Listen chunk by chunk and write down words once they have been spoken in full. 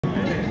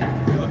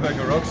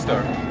rock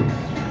star.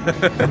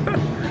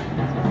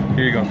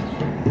 Here you go.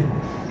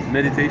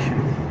 Meditation.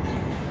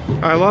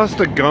 I lost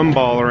a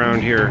gumball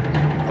around here.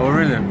 Oh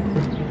really?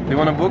 You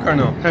want a book or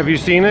no? Have you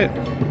seen it?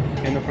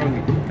 Okay, no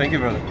problem. Thank you,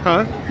 brother.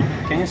 Huh?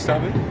 Can you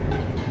stop it?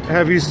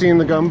 Have you seen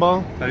the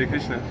gumball? Hare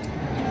Krishna.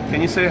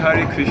 Can you say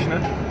Hare Krishna?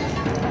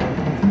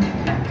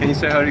 Can you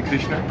say Hare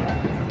Krishna?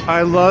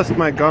 I lost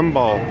my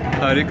gumball.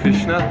 Hare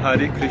Krishna,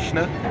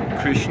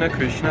 Krishna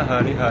Krishna,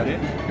 Hare Hare,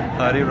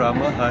 Hare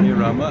Rama,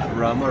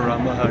 Rama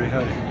Rama, Hare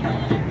Hare.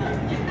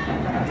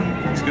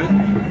 It's good?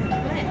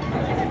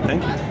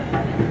 Thank you.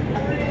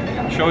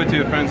 Show it to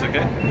your friends,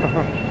 okay?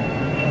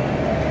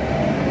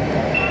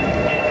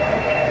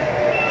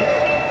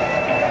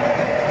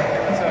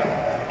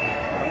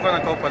 I'm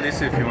gonna call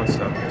police if you want to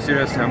stop.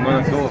 Seriously, I'm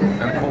gonna go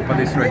and call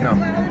police right now.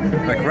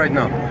 Like right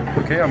now.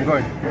 Okay, I'm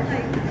going.